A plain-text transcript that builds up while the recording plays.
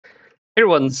Hey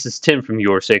everyone, this is Tim from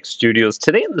Your Six Studios.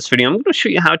 Today in this video, I'm going to show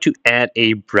you how to add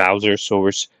a browser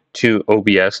source to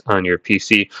OBS on your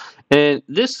PC. And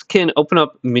this can open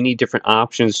up many different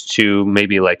options to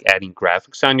maybe like adding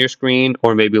graphics on your screen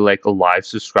or maybe like a live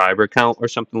subscriber count or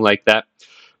something like that.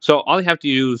 So all you have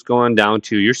to do is go on down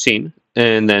to your scene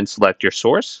and then select your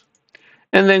source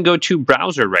and then go to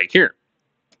browser right here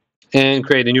and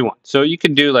create a new one. So you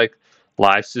can do like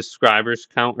live subscribers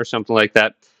count or something like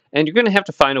that. And you're going to have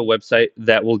to find a website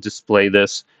that will display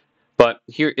this. But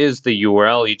here is the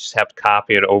URL. You just have to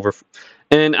copy it over.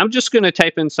 And I'm just going to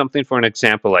type in something for an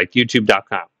example like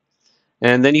youtube.com.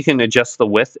 And then you can adjust the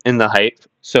width and the height.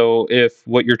 So if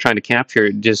what you're trying to capture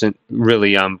doesn't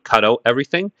really cut out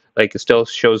everything, like it still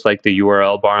shows like the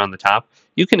URL bar on the top,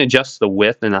 you can adjust the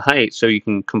width and the height so you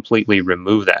can completely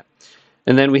remove that.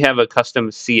 And then we have a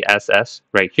custom CSS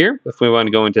right here. If we want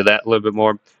to go into that a little bit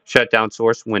more, shutdown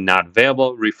source when not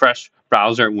available, refresh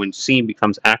browser when scene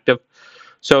becomes active.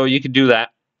 So you can do that.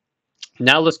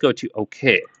 Now let's go to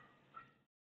OK.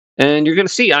 And you're going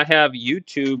to see I have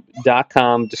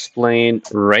youtube.com displaying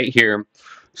right here.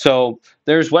 So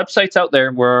there's websites out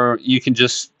there where you can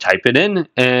just type it in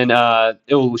and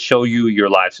it will show you your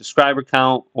live subscriber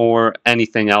count or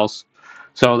anything else.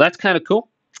 So that's kind of cool.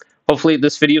 Hopefully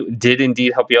this video did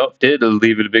indeed help you out. If it did,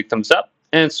 leave it a big thumbs up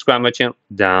and subscribe to my channel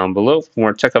down below for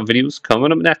more tech up videos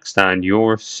coming up next on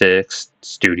Your Six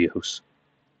Studios.